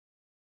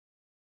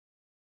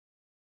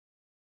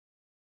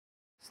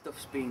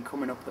Stuff's been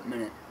coming up at the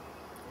minute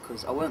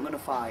because I weren't going to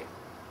fight,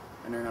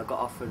 and then I got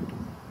offered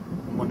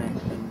money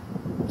and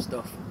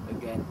stuff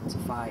again to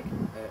fight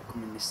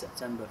coming this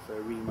September for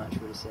a rematch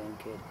with the same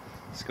kid.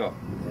 Scott?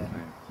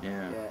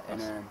 Yeah.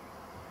 And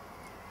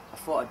I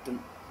thought I'd done,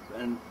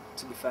 and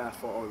to be fair I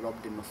thought I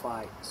robbed him a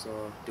fight,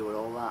 so doing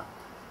all that,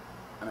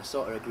 and I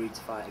sort of agreed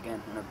to fight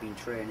again, and I've been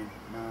training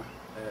now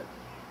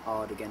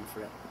hard again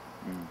for it,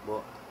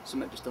 but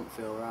something just don't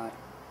feel right.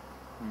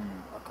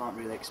 I can't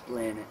really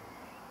explain it.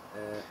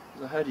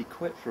 I heard he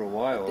quit for a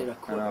while,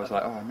 and I was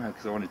like, oh no,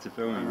 because I wanted to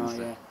film him.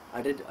 Yeah,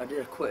 I did. I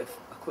quit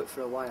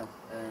for a while.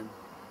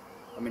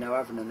 I mean, I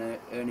was having an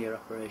hernia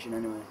operation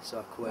anyway, so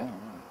I quit,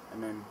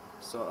 and then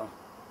sort of,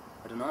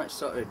 I don't know, it's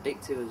sort of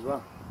addictive as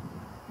well.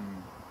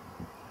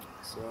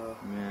 So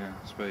yeah,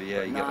 I suppose you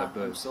get that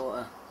buzz.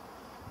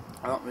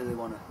 I don't really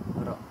want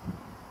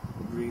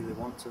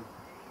to.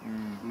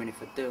 I mean,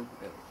 if I do,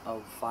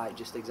 I'll fight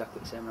just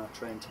exactly the same, and I'll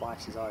train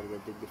twice as hard as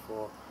I did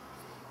before.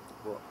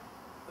 But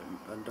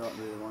I don't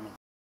really want it.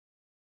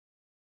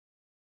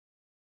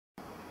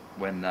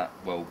 When that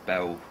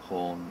bell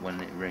horn,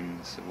 when it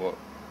rings,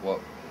 what?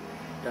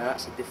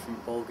 That's a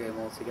different ball game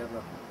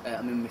altogether.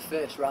 I mean, my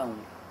first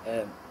round,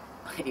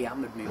 he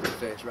hammered me in the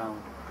first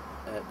round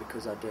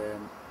because I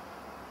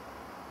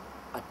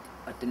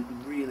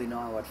didn't really know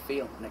how I'd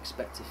feel and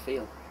expect to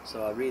feel,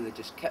 so I really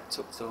just kept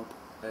tucked up,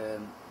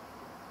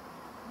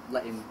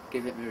 let him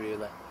give it me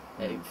really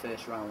in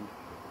first round,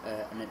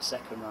 and then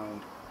second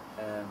round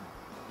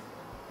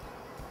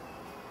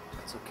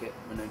I took it,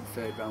 and then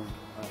third round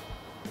I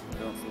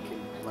don't think he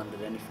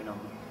landed anything on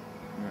me.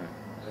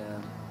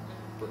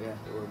 But yeah,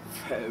 it was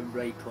a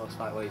very close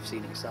fight where you've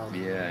seen it yourself.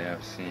 Yeah,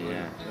 I've seen it.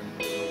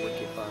 And it was a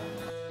wicked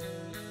fight.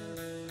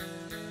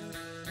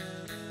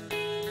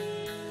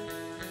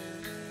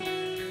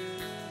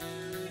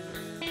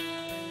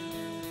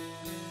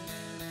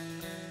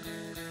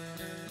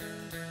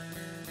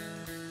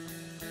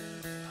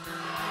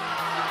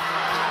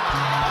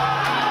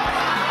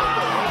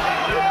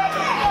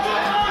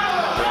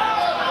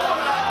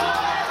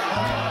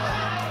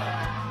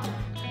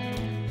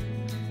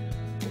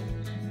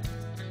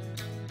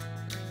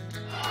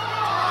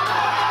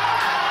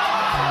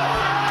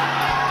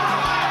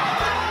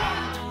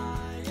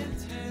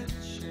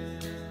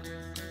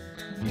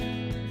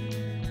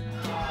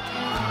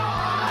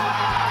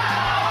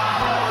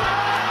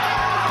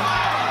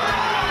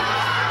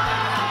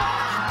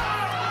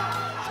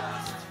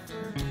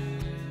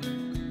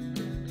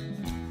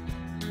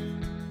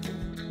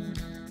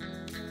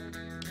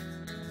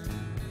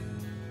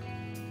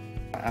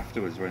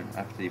 Afterwards,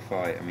 after your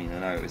fight, I mean, I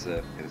know it was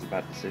a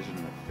bad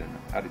decision.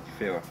 How did you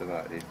feel after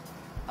that?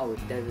 I was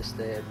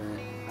devastated,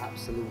 mate.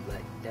 Absolutely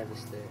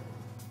devastated.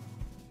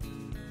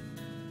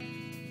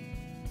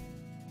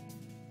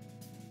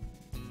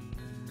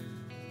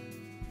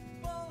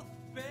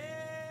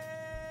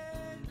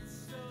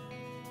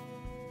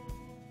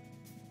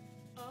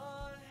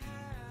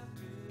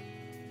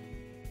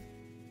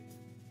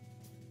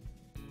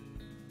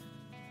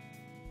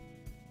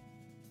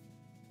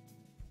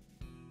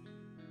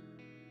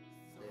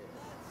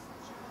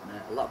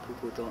 A lot of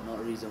people don't know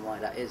the reason why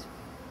that is,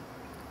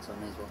 so I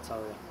may as well tell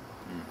you.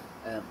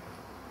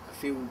 A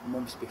few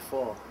months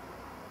before,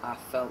 I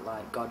felt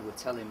like God were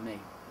telling me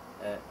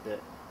that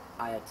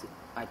I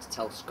had to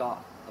tell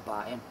Scott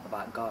about him,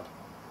 about God,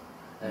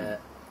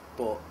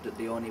 but that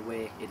the only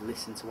way he'd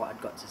listen to what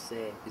I'd got to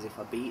say is if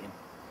I beat him.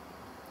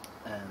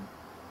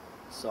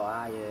 So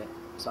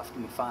after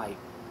my fight,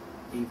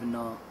 even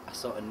though I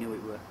sort of knew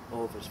it were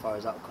over as far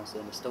as that was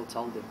concerned, I still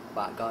told him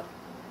about God,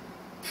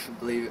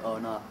 believe it or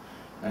not.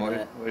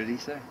 What did he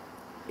say?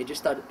 He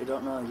just had, I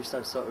don't know, he just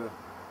had sort of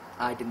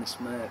hiding the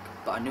smirk,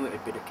 but I knew it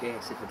would be the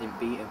case if I didn't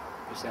beat him,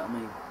 you see what I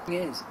mean? The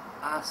thing is,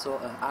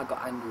 I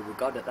got angry with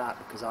God at that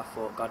because I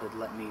thought God had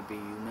let me be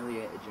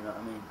humiliated, you know what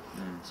I mean?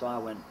 So I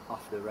went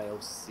off the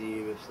rails,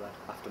 seriously,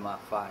 after my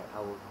fight, I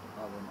went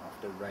off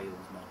the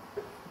rails,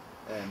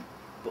 man.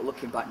 But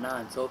looking back now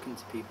and talking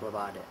to people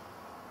about it,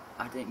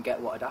 I didn't get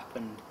what had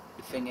happened.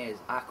 The thing is,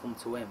 I come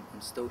to him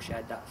and still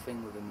shared that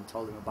thing with him and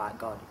told him about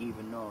God,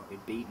 even though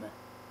he'd beat me.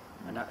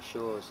 And that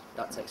shows,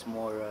 that takes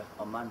more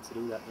a man to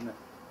do that, doesn't it?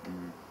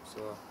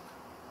 So,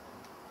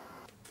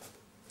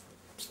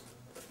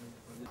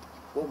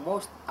 well,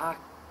 most our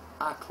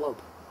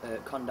club,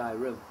 Condai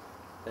Roo,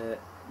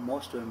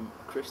 most of them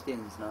are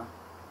Christians now,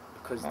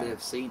 because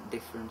they've seen the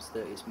difference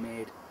that it's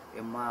made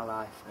in my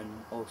life and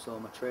also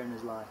my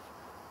trainer's life,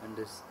 and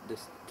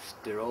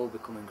they're all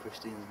becoming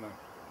Christians now.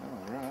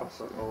 Oh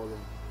right. All of them.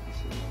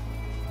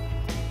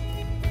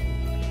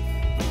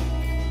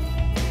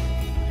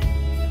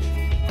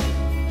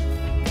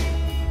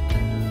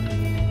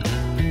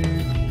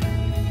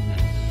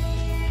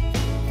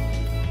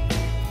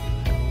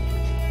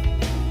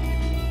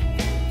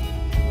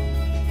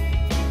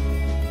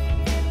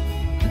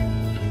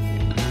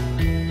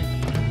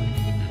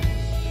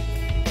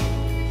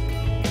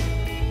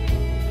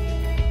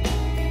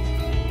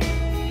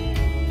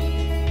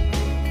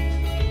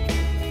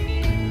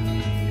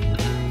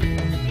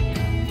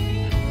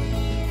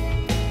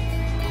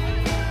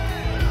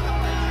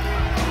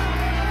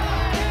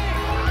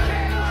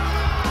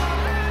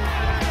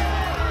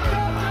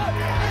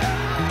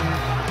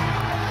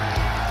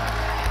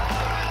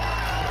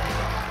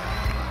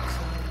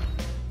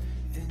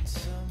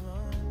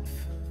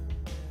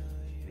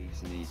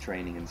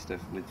 training and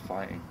stuff with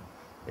fighting.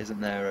 Isn't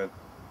there a,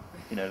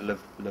 you know,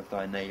 love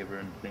thy neighbour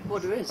and things? Well,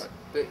 there is, like,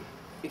 but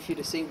if you'd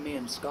have seen me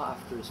and Scott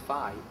after his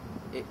fight,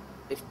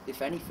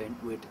 if anything,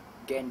 we'd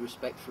gained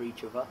respect for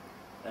each other,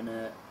 and do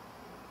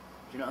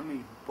you know what I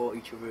mean? Bought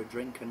each other a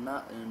drink and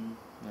that, and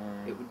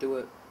it would do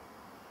it.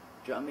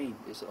 Do you know what I mean?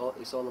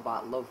 It's all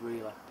about love,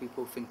 really.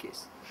 People think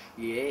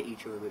you hate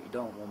each other, but you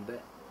don't one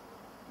bit,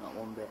 not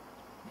one bit.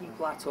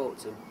 People I talk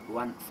to who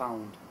hadn't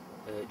found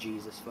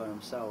Jesus for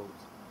themselves,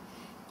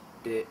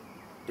 they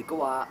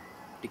go out,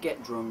 they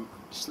get drunk,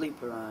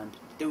 sleep around,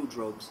 they do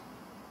drugs.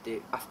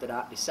 After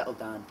that, they settle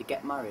down, they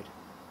get married,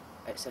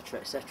 etc.,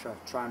 etc.,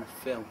 trying to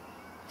fill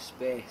the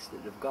space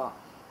that they've got.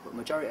 But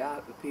majority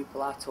of the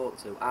people I talk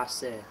to, I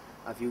say,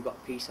 have you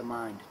got peace of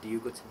mind? Do you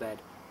go to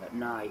bed at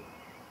night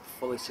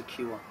fully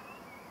secure?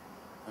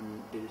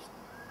 And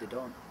they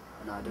don't,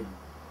 and I do.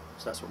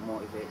 So that's what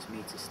motivates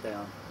me to stay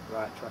on the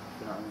right track,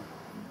 if you know what I mean.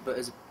 But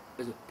as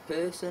a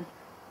person,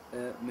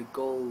 my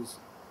goals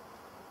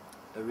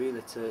are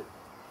really to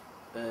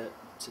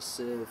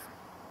serve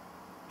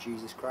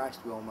Jesus Christ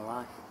with all my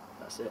life.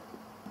 That's it.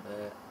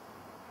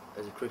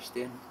 As a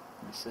Christian,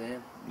 the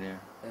same. Yeah.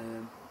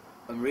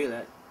 And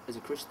really, as a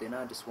Christian,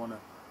 I just want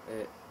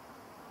to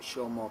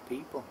show more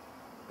people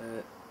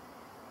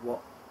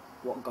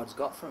what God's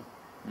got for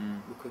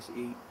them. Because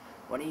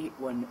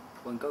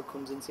when God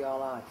comes into your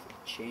life, it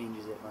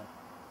changes it, man.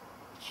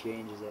 It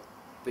changes it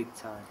big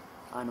time.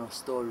 I know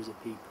stories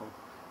of people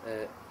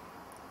that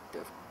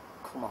have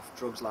come off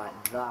drugs like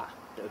that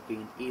have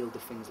been healed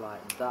of things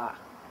like that.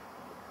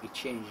 It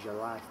changes your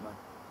life, man.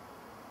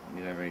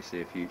 You don't really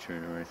see a future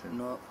in it or anything?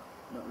 No,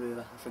 not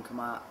really. I think I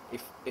might,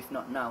 if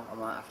not now, I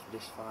might after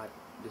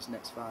this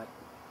next fight.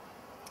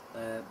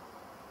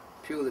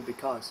 Purely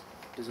because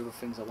there's other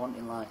things I want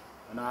in life.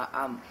 And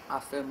I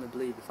firmly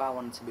believe if I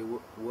wanted to be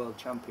world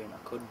champion,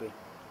 I could be.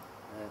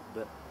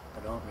 But I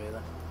don't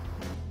really.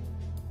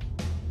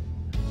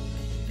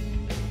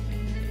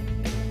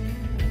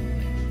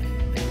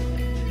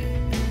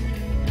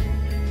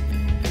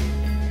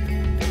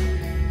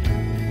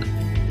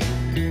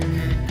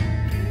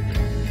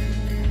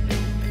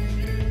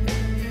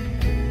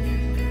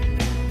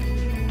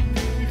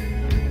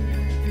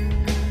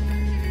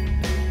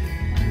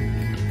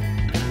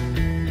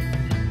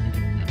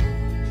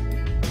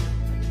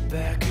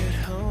 Back at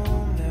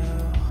home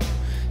now,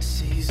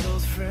 sees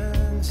old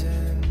friends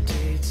and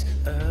dates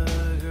a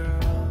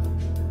girl.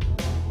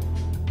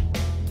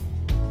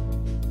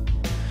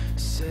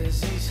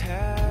 Says he's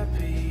happy.